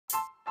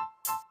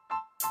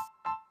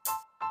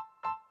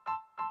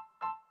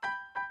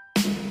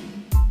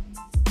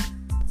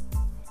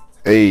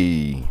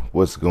Hey,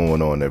 what's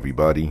going on,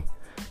 everybody?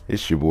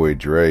 It's your boy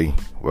Dre.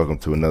 Welcome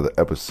to another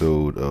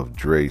episode of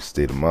Dre's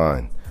State of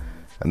Mind.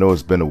 I know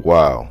it's been a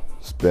while.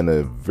 It's been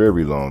a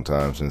very long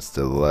time since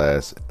the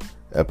last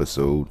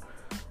episode.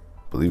 I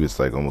believe it's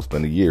like almost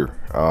been a year.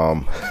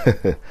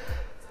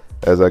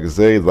 As I can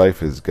say, life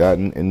has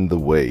gotten in the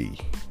way.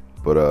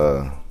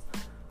 But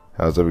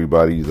how's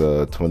everybody's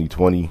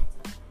 2020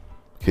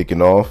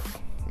 kicking off?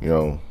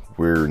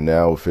 We're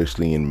now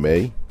officially in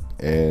May,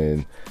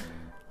 and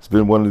it's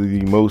been one of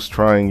the most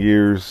trying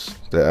years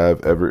that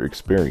I've ever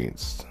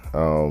experienced.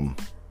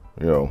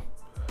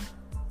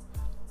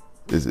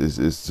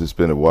 It's just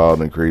been a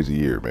wild and crazy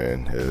year,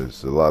 man.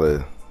 There's a lot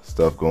of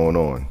stuff going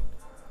on.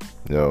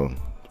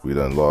 We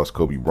done lost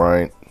Kobe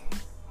Bryant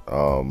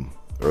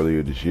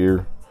earlier this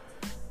year,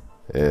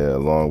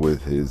 along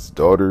with his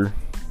daughter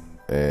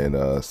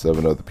and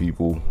 7 other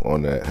people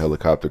on that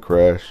helicopter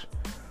crash.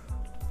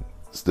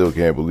 Still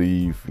can't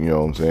believe, what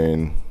I'm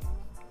saying,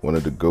 one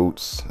of the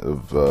GOATs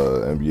of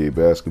NBA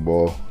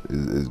basketball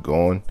is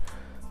gone.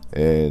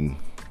 And,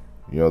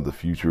 the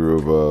future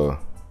of,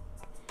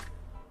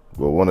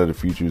 one of the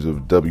futures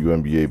of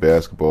WNBA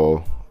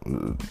basketball,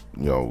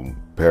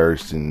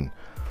 perished in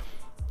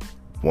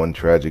one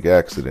tragic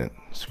accident.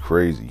 It's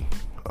crazy.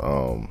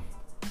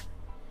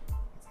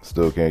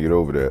 Still can't get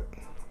over that.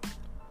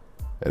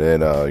 And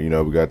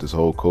then, we got this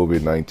whole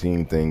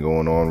COVID-19 thing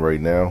going on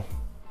right now.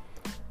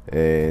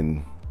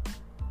 And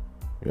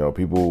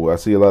I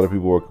see a lot of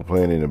people are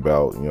complaining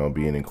about,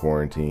 being in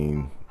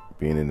quarantine,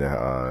 being in the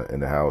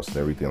house and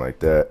everything like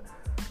that.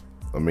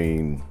 I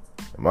mean,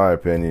 in my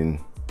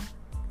opinion,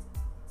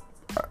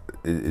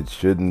 it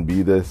shouldn't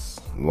be this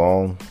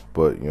long,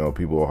 but,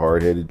 people are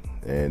hard-headed,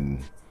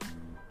 and,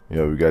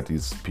 we got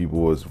these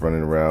people that's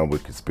running around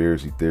with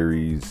conspiracy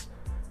theories,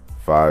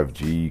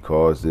 5G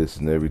caused this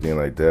and everything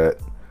like that.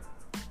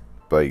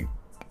 Like,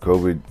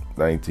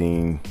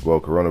 COVID-19,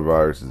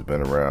 coronavirus has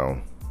been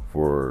around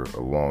for a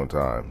long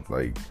time.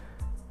 Like,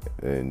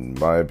 in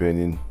my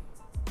opinion,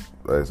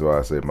 that's why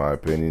I say my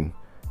opinion,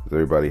 because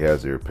everybody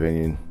has their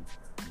opinion.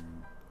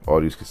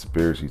 All these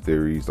conspiracy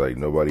theories, like,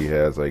 nobody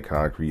has like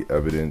concrete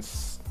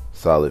evidence,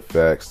 solid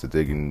facts that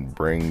they can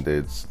bring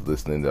that's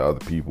listening to other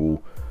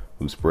people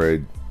who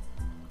spread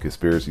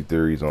conspiracy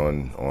theories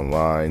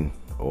online,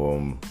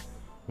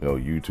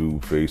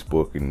 YouTube,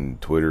 Facebook,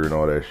 and Twitter and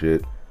all that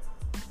shit.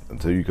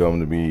 Until you come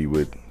to me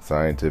with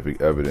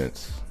scientific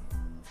evidence,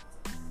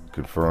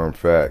 confirmed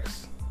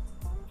facts,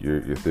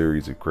 your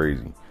theories are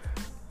crazy.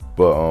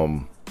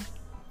 But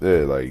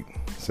like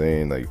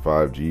saying like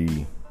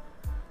 5G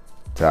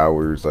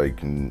towers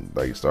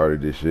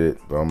started this shit.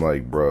 But I'm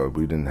like, bro,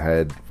 we didn't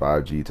had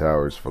 5G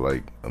towers for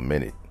like a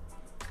minute.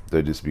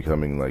 They're just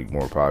becoming like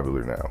more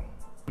popular now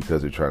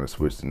because they're trying to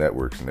switch the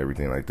networks and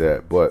everything like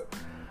that. But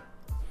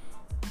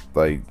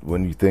like,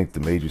 when you think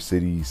the major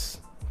cities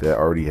that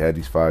already had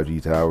these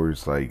 5G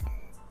towers like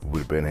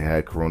would have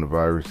had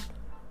coronavirus,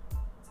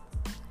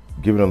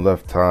 given them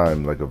enough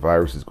time, like, a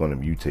virus is going to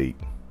mutate.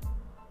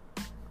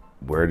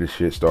 Where this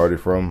shit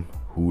started from,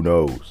 who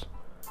knows?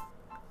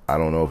 I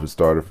don't know if it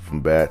started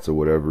from bats or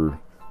whatever,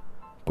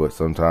 but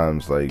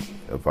sometimes, like,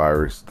 a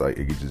virus, like,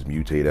 it could just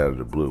mutate out of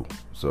the blue.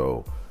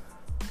 So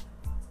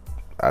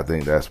I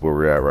think that's where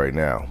we're at right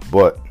now.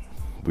 But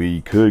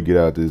we could get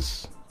out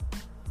this,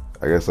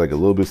 I guess, like, a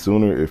little bit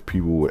sooner if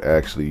people would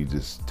actually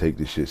just take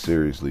this shit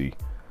seriously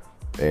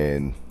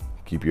and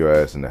keep your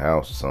ass in the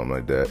house or something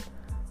like that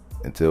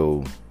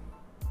until,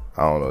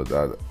 I don't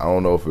know. I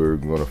don't know if we're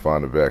going to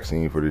find a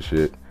vaccine for this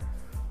shit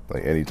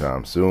like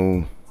anytime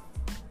soon.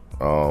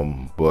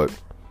 But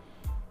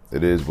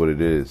it is what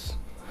it is.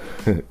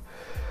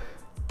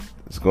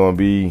 It's going to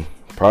be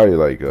probably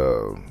like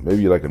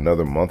maybe like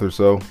another month or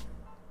so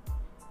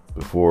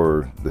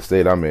before the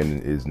state I'm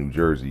in is New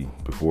Jersey.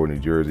 Before New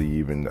Jersey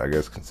even, I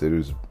guess,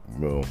 considers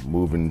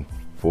moving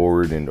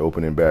forward and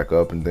opening back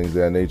up and things of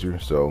that nature.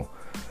 So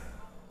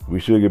we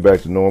should get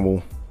back to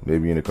normal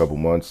maybe in a couple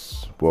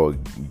months. Well,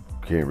 you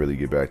can't really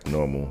get back to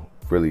normal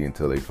really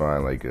until they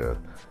find like a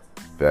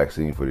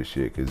vaccine for this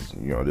shit, because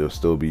there'll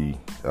still be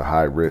a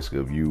high risk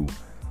of you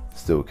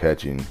still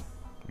catching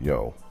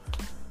the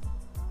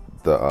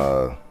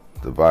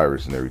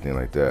virus and everything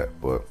like that.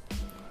 But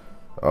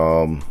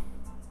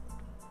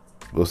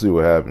we'll see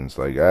what happens.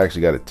 Like, I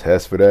actually got a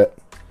test for that,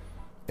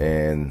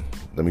 and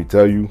let me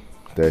tell you,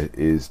 that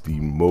is the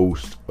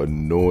most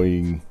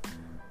annoying,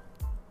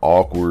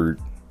 awkward,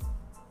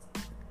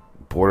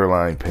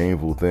 borderline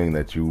painful thing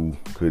that you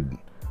could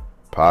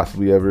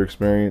possibly ever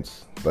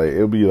experience. Like,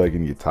 it'll be like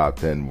in your top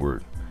 10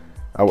 word.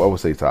 I would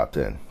say top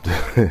 10.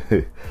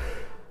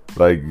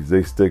 Like,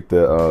 they stick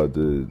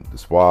the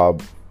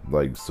swab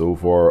like so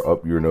far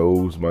up your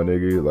nose, my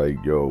nigga.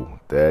 Like, yo,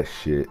 that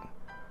shit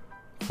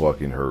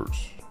fucking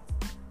hurts.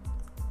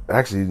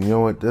 Actually, you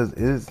know what? It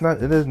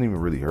doesn't even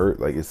really hurt.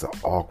 Like, it's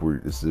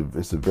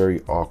a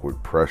very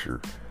awkward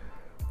pressure.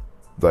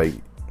 Like,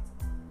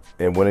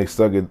 and when they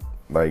stuck it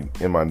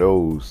like in my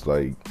nose,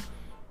 like,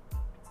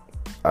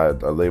 I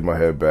laid my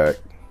head back,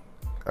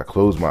 I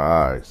closed my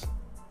eyes,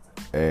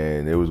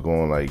 and it was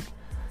going like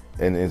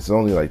and it's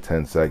only like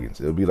 10 seconds.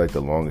 It'll be like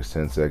the longest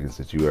 10 seconds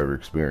that you ever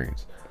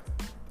experience.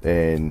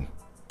 And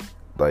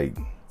like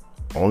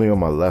only on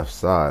my left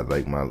side,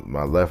 like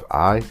my left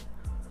eye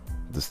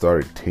just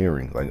started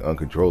tearing like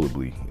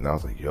uncontrollably. And I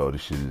was like, yo,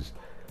 this shit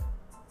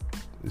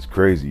is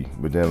crazy.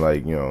 But then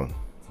like, you know,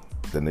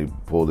 then they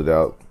pulled it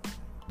out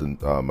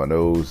my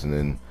nose, and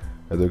then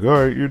I was like,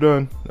 all right, you're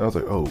done. And I was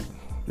like, oh,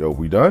 yo,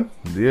 we done?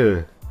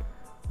 Yeah.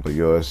 But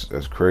yo,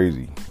 that's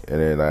crazy. And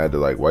then I had to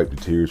like wipe the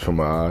tears from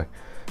my eye,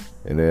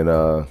 and then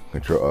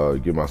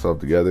get myself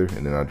together,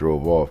 and then I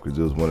drove off because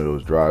it was one of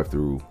those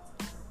drive-through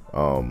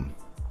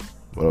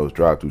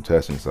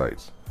testing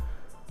sites.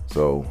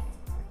 So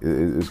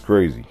it's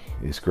crazy.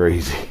 It's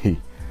crazy.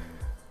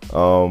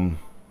 But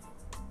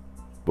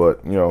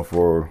you know,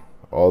 for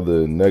all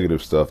the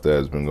negative stuff that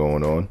has been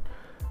going on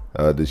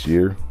this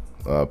year,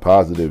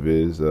 positive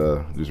is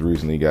just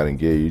recently got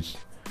engaged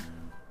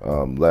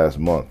last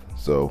month.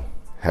 So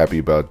happy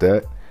about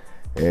that.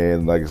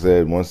 And like I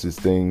said, once this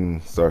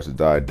thing starts to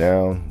die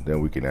down, then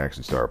we can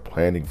actually start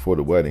planning for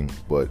the wedding.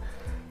 But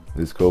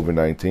this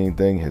COVID-19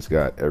 thing has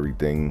got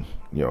everything,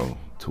 you know,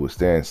 to a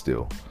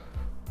standstill.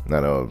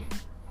 Now,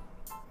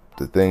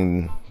 the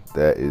thing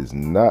that is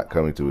not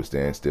coming to a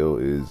standstill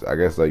is, I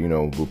guess, like, you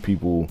know, with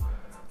people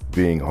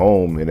being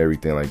home and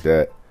everything like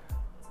that,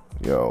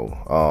 you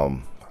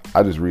know,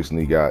 I just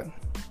recently got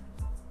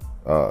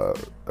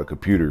a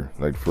computer,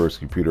 like the first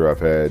computer I've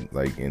had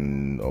like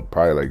in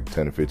probably like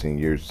 10 or 15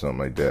 years or something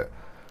like that.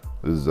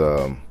 This is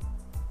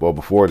well,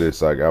 before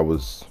this, like I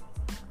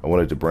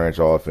wanted to branch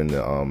off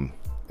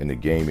into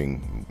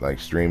gaming, like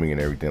streaming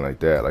and everything like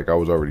that. Like I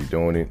was already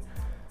doing it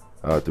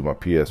through my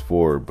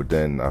PS4, but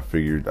then I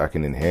figured I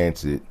can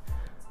enhance it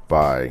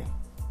by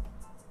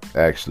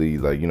actually,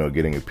 like, you know,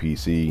 getting a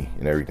PC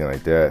and everything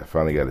like that.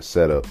 Finally got a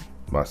setup.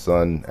 My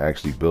son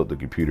actually built the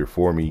computer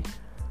for me.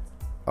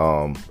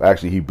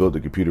 Actually, he built the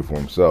computer for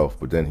himself,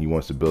 but then he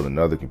wants to build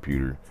another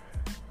computer.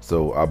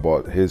 So I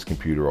bought his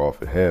computer off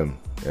of him,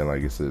 and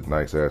like, it's a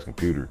nice ass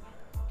computer,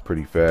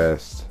 pretty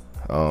fast.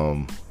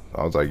 I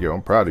was like, yo,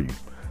 I'm proud of you.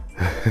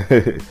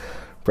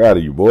 Proud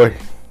of you, boy.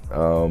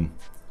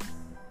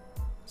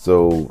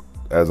 So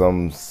as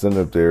I'm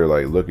sitting up there,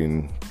 like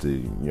looking to,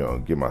 you know,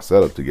 get my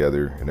setup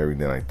together and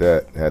everything like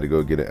that, I had to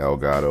go get an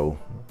Elgato.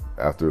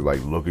 After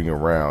like looking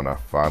around, I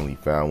finally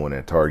found one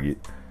at Target.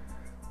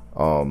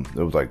 It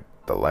was like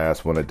the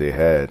last one that they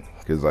had,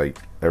 because like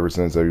ever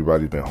since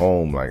everybody's been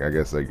home, like I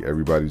guess like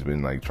everybody's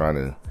been like trying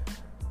to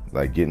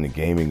like get into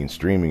gaming and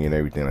streaming and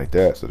everything like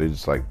that. So they're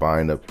just like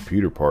buying up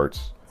computer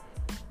parts,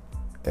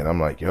 and I'm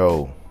like,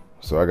 yo.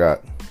 So I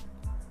got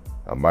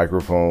a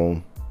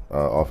microphone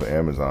off of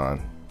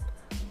Amazon.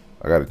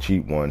 I got a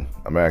cheap one.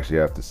 I'm actually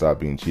have to stop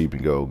being cheap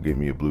and go get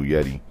me a Blue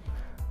Yeti.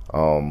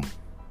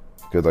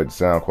 Because like the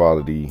sound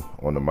quality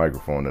on the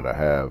microphone that I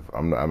have,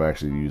 I'm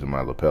actually using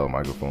my lapel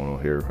microphone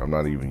on here. I'm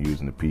not even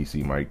using the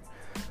PC mic.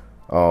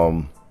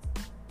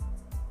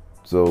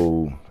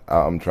 So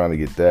I'm trying to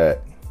get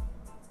that.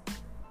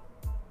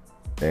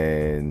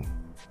 And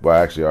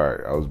well, actually, all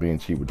right, I was being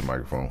cheap with the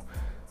microphone.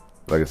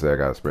 Like I said, I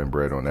gotta spend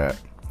bread on that.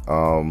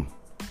 I'm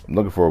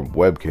looking for a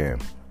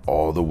webcam.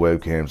 All the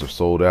webcams are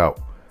sold out.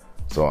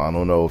 So I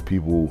don't know if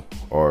people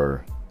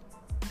are.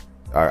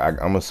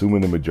 I'm assuming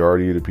the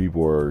majority of the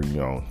people are, you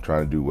know,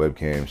 trying to do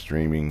webcam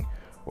streaming,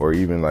 or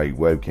even like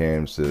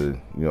webcams to,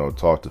 you know,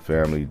 talk to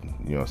family,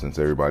 you know, since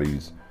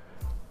everybody's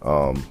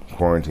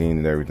quarantined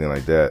and everything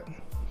like that.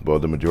 But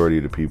the majority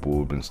of the people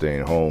have been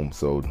staying home,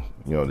 so,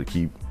 you know, to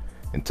keep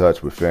in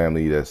touch with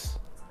family that's,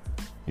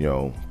 you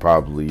know,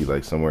 probably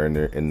like somewhere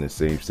in the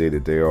same state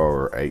that they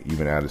are, or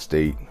even out of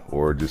state,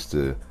 or just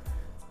to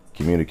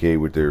communicate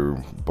with their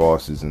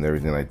bosses and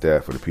everything like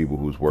that for the people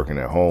who's working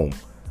at home.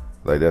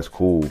 Like, that's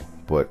cool.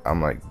 But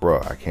I'm like, bro,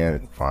 I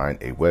can't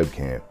find a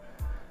webcam.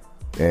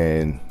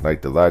 And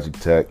like the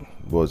Logitech,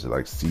 what was it,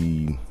 like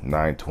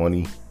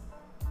C920?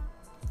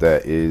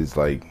 That is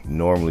like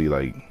normally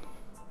like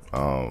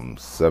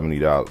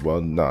 $70. Well,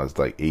 no, it's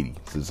like $80.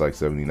 So it's like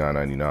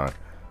 $79.99.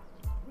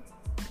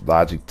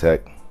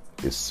 Logitech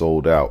is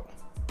sold out.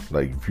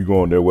 Like if you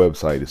go on their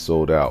website, it's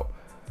sold out.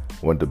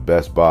 Went to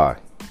Best Buy,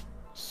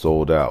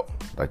 sold out.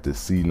 Like the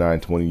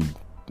C920,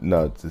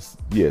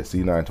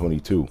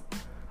 C922.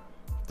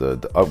 The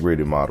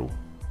upgraded model,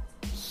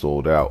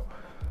 sold out.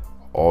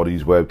 All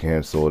these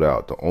webcams sold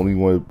out. The only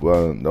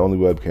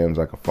webcams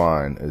I can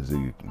find is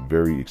the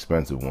very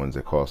expensive ones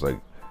that cost like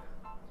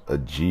a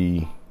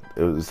G.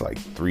 It was like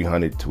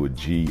 300 to a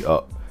G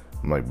up.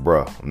 I'm like,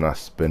 bruh, I'm not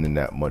spending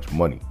that much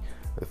money.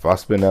 If I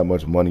spend that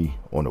much money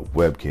on a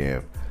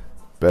webcam,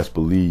 best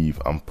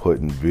believe I'm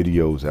putting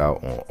videos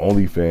out on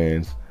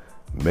OnlyFans,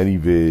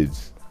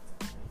 ManyVids.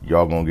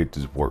 Y'all gonna get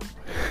this work.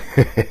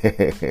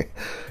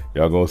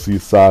 Y'all gonna see a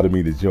side of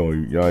me that y'all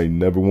ain't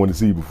never want to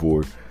see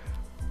before.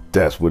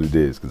 That's what it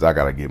is, because I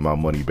gotta get my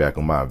money back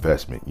on my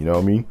investment. You know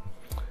what I mean?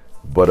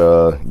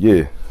 But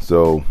yeah.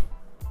 So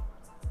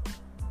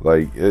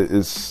like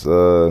it's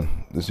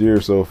this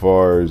year so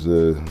far is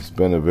it's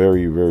been a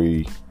very,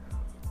 very,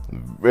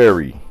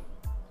 very,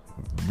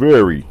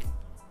 very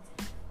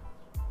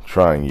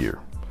trying year.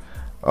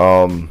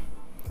 And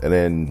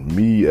then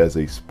me as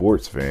a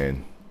sports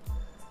fan,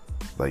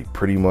 like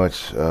pretty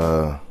much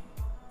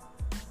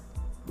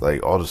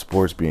like all the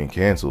sports being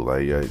canceled,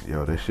 like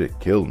yo, that shit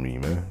killed me,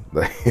 man.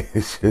 Like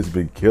it's just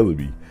been killing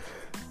me.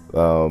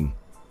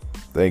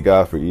 Thank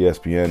God for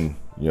ESPN,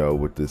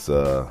 with this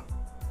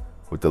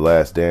with the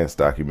Last Dance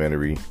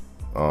documentary,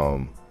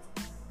 about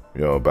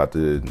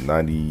the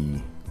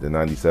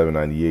 97,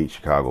 98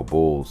 Chicago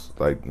Bulls,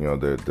 like,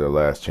 their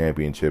last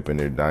championship in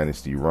their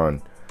dynasty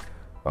run.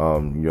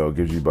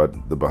 Gives you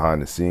about the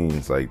behind the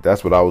scenes. Like,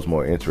 that's what I was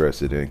more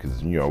interested in,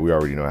 because we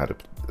already know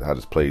how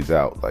this plays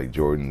out. Like,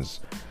 Jordan's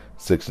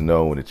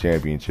 6-0 in the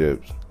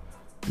championships,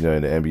 in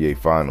the NBA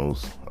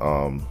Finals.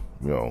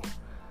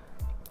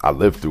 I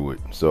lived through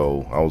it,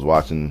 so I was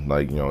watching,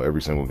 like,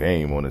 every single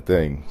game on the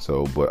thing.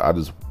 So, but I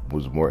just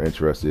was more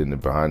interested in the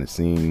behind the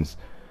scenes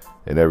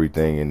and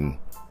everything, and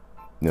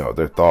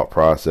their thought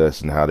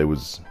process and how they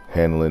was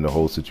handling the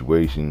whole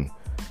situation.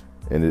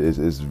 And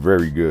it's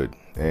very good.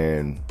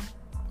 And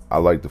I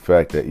like the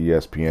fact that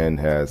ESPN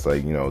has,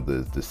 like,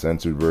 the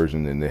censored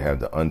version, and they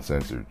have the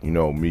uncensored.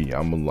 Me,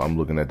 I'm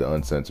looking at the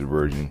uncensored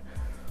version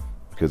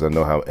because I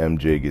know how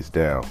MJ gets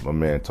down. My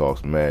man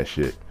talks mad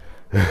shit.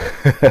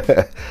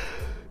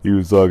 He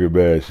was talking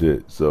bad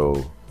shit.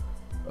 So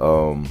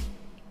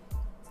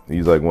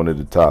he's like one of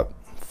the top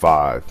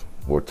 5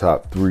 or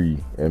top 3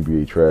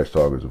 NBA trash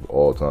talkers of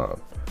all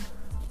time.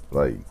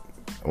 Like,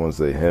 I want to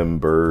say him,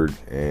 Bird,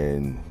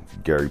 and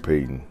Gary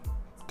Payton.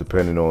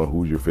 Depending on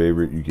who's your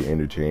favorite, you can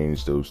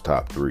interchange those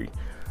top 3.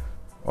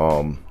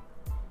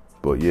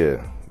 But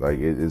yeah, like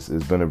it's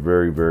been a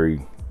very,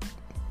 very,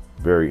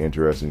 very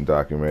interesting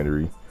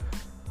documentary.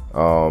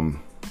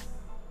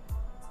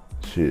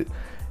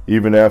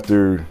 Even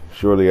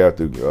shortly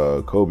after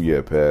Kobe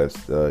had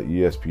passed,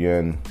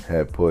 ESPN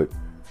had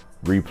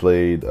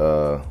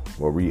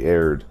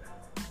re-aired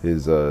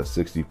his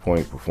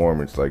 60-point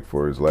performance, like,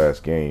 for his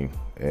last game.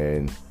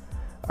 And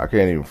I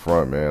can't even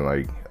front, man.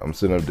 Like, I'm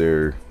sitting up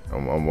there,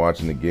 I'm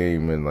watching the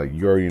game, and, like,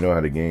 you already know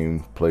how the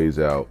game plays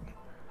out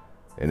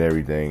and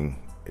everything.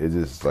 It's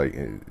just, like,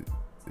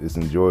 it's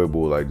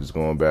enjoyable, like, just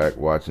going back,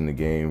 watching the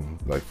game,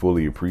 like,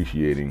 fully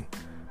appreciating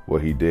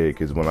what he did.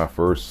 Because when I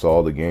first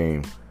saw the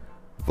game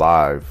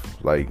live,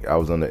 like, I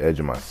was on the edge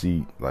of my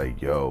seat,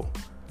 like, yo,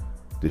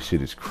 this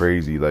shit is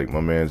crazy. Like, my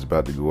man's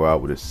about to go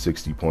out with a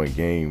 60-point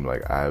game.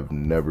 Like, I've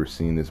never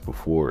seen this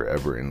before,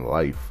 ever in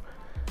life.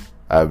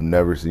 I've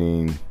never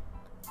seen,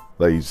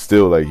 like,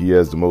 still, like, he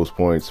has the most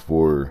points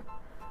for,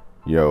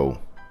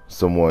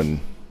 someone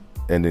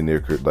ending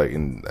their, like,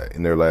 in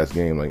their last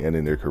game, like,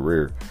 ending their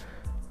career.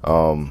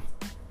 I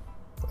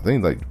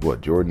think, like,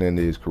 Jordan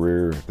ended his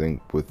career, I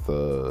think, with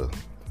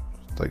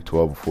like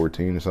 12 or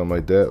 14 or something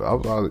like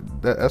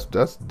that.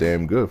 That's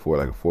damn good for,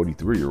 like, a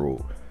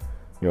 43-year-old.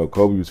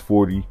 Kobe was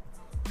 40,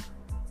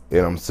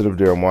 and I'm sitting up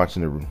there, I'm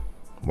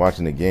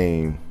watching the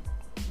game,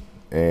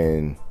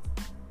 and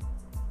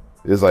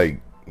it's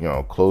like,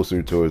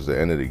 closer towards the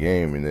end of the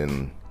game, and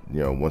then,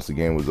 once the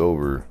game was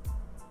over,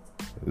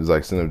 it was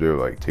like sitting up there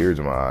with, like, tears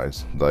in my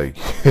eyes, like,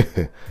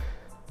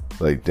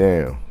 like,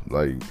 damn,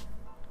 like,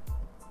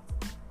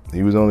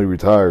 he was only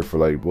retired for,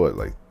 like, what,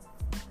 like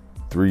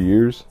 3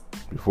 years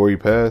before he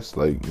passed.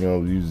 Like, he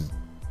was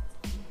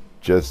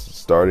just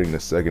starting the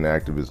second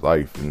act of his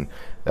life, and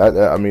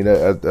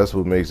that's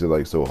what makes it,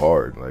 like, so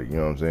hard. Like, you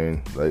know what I'm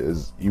saying? Like,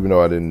 even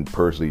though I didn't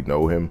personally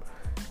know him,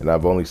 and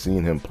I've only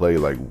seen him play,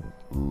 like,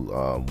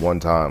 one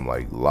time,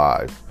 like,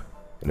 live,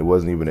 and it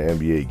wasn't even an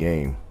NBA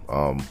game.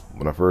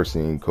 When I first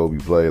seen Kobe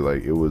play,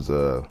 like, it was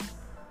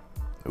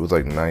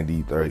like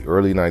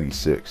early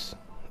 96.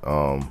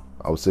 I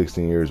was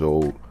 16 years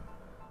old,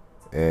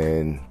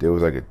 and there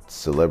was, like, a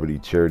celebrity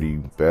charity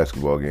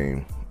basketball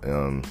game.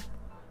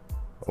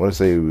 I want to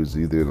say it was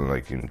either,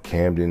 like, in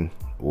Camden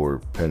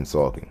or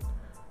Pennsauken.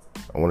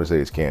 I want to say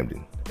it's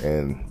Camden.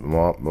 And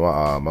my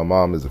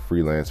mom is a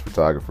freelance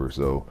photographer,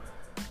 so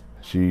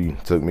she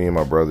took me and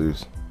my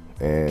brothers,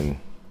 and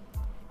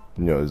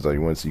it's like,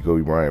 went to see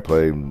Kobe Bryant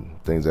play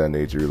and things of that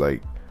nature.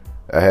 Like,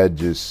 I had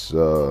just as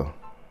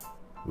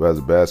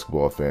a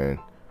basketball fan,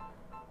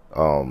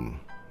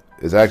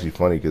 it's actually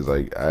funny because,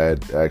 like, I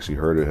had actually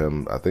heard of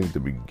him, I think, the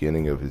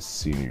beginning of his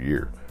senior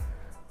year.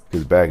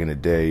 Because back in the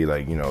day,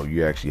 like,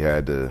 you actually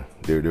had to,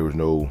 there was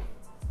no,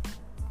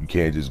 you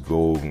can't just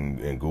go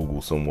and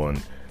Google someone,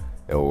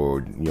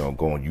 or,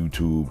 go on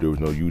YouTube. There was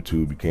no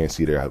YouTube. You can't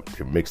see their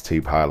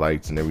mixtape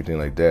highlights and everything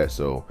like that.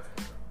 So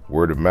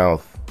word of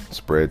mouth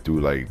spread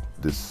through, like,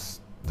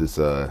 this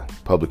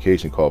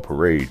publication called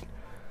Parade.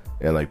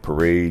 And, like,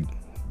 Parade,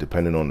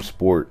 depending on the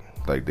sport,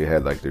 like, they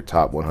had, like, their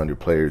top 100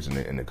 players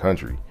in the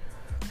country.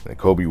 And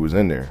Kobe was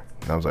in there.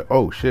 And I was like,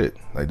 oh shit,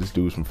 like, this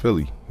dude's from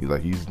Philly.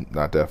 He's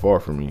not that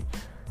far from me,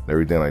 and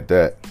everything like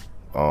that.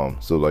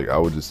 So, like, I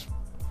would just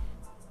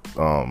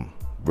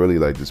really,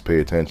 like, just pay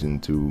attention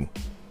to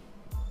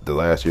the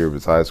last year of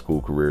his high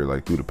school career,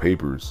 like, through the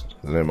papers.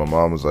 And then my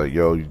mom was like,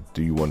 yo,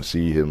 do you want to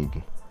see him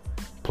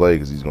play,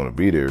 because he's going to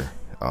be there?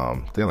 I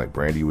think, like,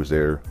 Brandy was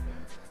there.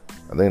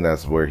 I think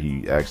that's where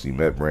he actually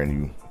met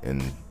Brandy,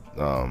 and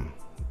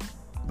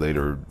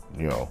later,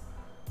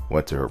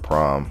 went to her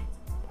prom.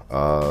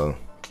 I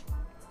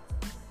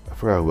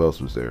forgot who else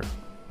was there,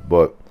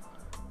 but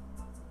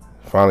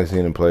finally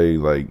seeing him play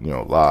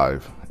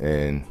live,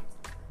 and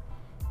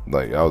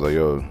I was like,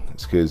 yo,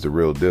 this kid's the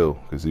real deal,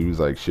 because he was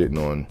shitting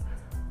on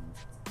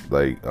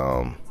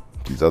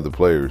these other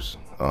players,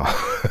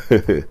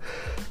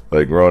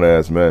 grown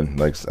ass men.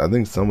 I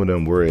think some of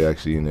them were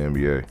actually in the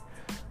NBA.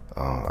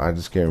 I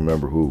just can't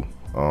remember who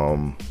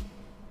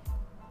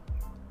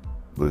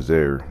was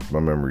there. My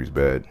memory's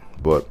bad,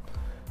 but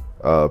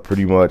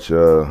pretty much,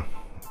 so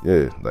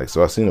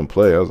I seen him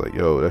play. I was like,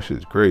 yo, that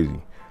shit's crazy,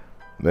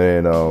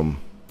 man.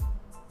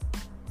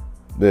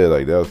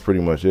 That was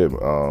pretty much it.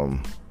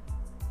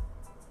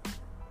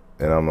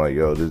 And I'm like,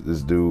 yo,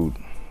 this dude,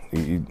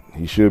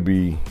 he should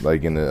be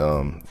in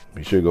the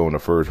he should go in the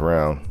first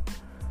round,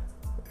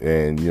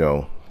 and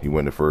he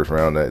went the first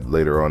round that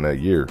later on that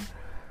year.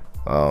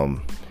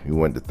 He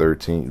went the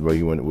 13th. Well,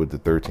 he went with the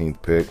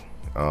 13th pick,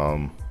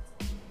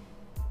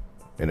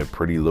 in a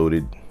pretty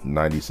loaded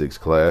 96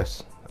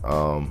 class. He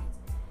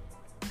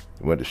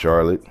went to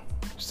Charlotte.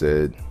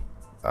 Said,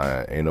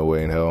 I ain't no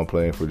way in hell I'm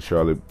playing for the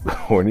Charlotte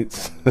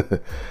Hornets.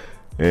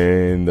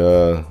 And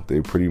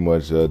they pretty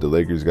much, the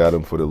Lakers got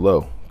him for the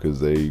low,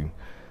 because look,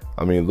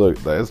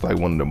 it's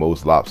one of the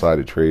most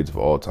lopsided trades of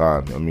all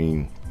time.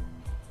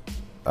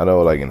 I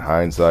know, in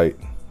hindsight,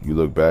 you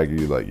look back and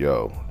you're like,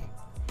 yo,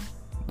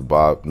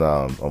 I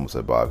almost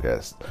said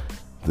Bobcats.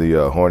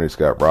 The Hornets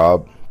got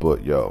robbed,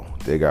 but yo,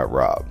 they got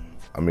robbed.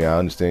 I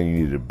understand you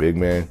needed a big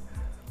man,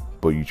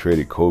 but you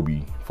traded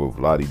Kobe for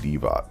Vlade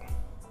Divac,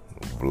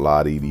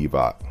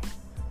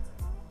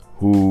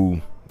 who,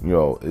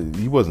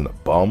 he wasn't a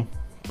bum,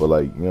 but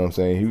you know what I'm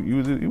saying,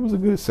 he was a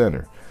good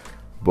center,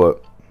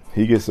 but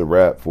he gets a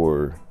rap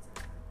for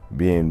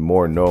being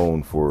more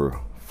known for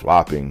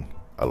flopping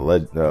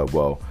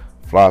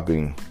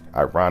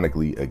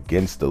ironically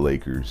against the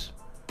Lakers,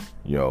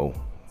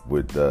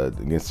 with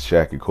against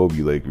Shaq and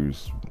Kobe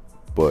Lakers.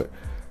 But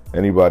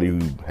anybody who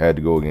had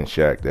to go against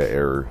Shaq that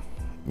era,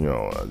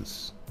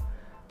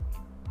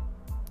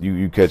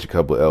 you catch a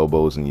couple of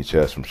elbows in your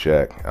chest from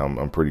Shaq,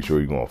 I'm pretty sure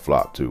you're gonna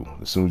flop too.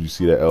 As soon as you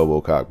see that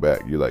elbow cock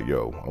back, you're like,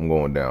 yo, I'm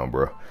going down,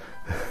 bro.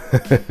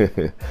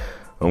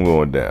 I'm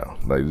going down.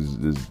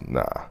 This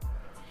nah.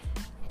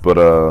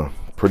 But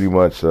pretty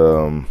much,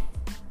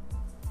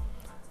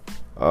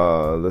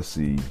 let's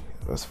see.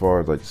 As far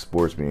as the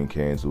sports being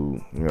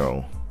canceled,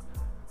 the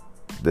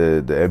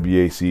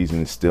NBA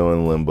season is still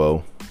in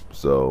limbo.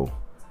 So,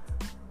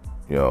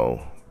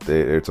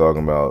 they're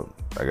talking about,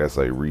 I guess,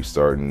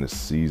 restarting the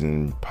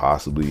season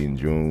possibly in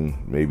June,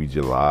 maybe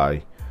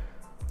July.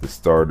 The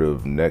start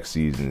of next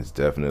season is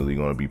definitely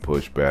going to be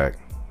pushed back.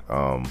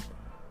 The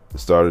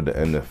start of the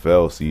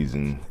NFL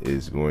season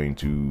is going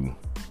to,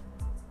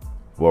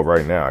 well,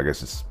 right now, I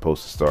guess it's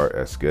supposed to start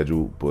as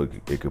scheduled, but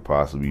it could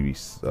possibly be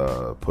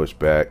pushed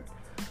back.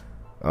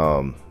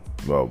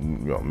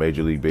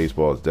 Major League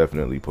Baseball is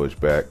definitely pushed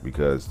back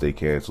because they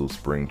canceled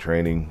spring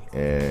training,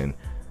 and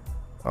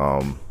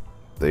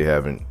they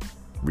haven't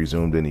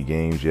resumed any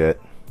games yet.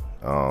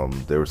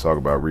 They were talking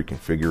about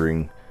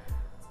reconfiguring,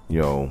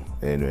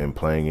 and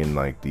playing in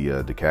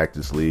the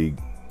Cactus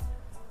League,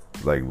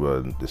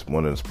 this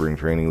one of the spring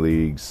training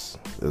leagues.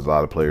 There's a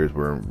lot of players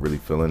weren't really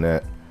feeling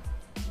that.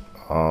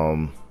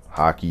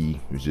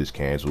 Hockey was just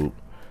canceled.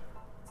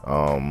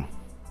 But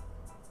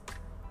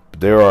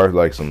there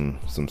are some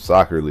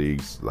soccer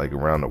leagues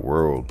around the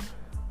world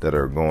that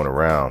are going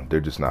around. They're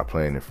just not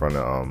playing in front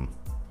of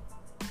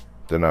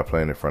they're not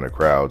playing in front of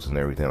crowds and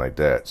everything like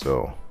that.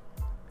 So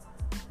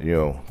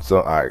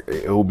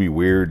it will be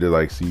weird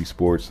to see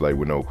sports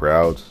with no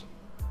crowds.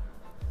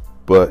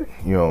 But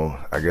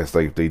I guess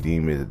if they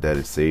deem it that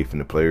it's safe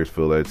and the players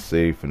feel that it's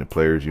safe and the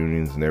players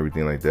unions and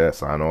everything like that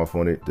sign off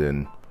on it,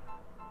 then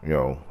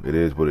it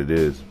is what it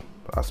is.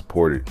 I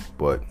support it,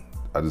 but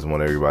I just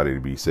want everybody to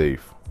be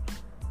safe.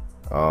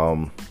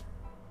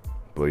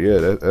 But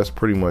yeah, that's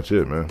pretty much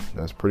it, man.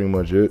 That's pretty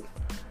much it.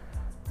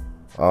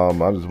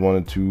 I just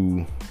wanted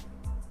to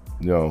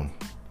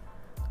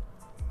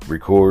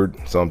record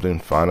something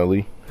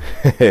finally,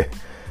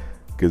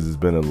 because it's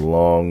been a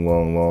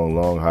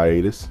long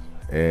hiatus,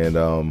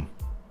 and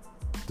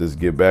just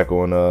get back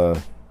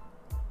on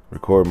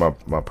record my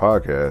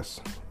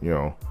podcast.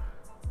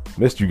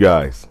 Missed you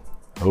guys.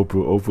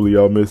 Hopefully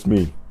y'all missed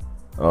me.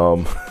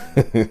 But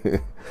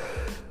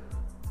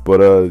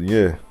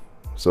yeah,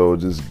 so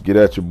just get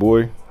at your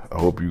boy. I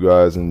hope you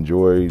guys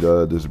enjoyed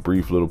this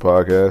brief little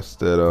podcast,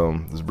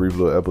 this brief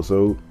little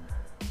episode,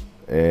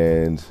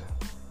 and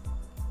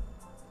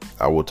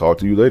I will talk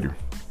to you later.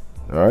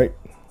 All right,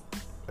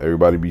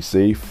 everybody be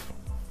safe.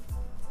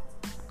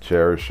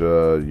 Cherish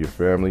your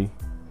family.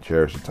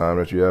 Cherish the time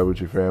that you have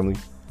with your family,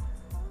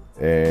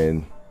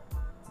 and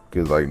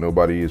because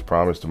nobody is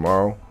promised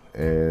tomorrow.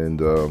 And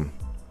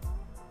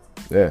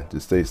yeah,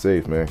 just stay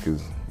safe, man,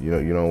 because you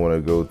don't want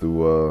to go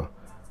through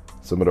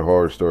some of the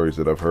horror stories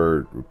that I've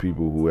heard with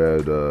people who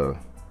had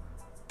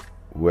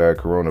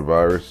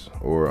coronavirus,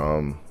 or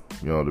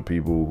the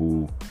people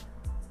who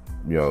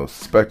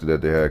suspected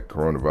that they had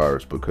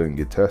coronavirus but couldn't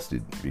get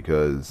tested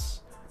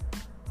because,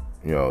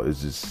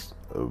 it's just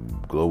a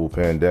global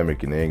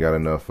pandemic and they ain't got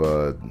enough,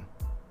 they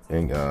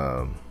don't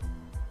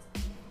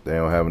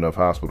have enough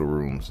hospital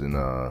rooms and,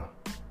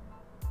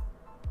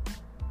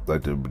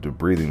 like the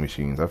breathing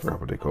machines. I forgot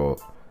what they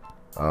called.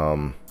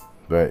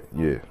 But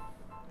yeah,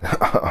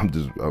 I'm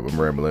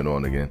rambling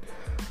on again.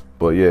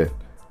 But yeah,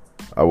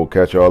 I will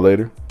catch y'all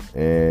later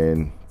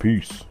and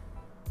peace.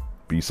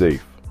 Be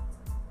safe.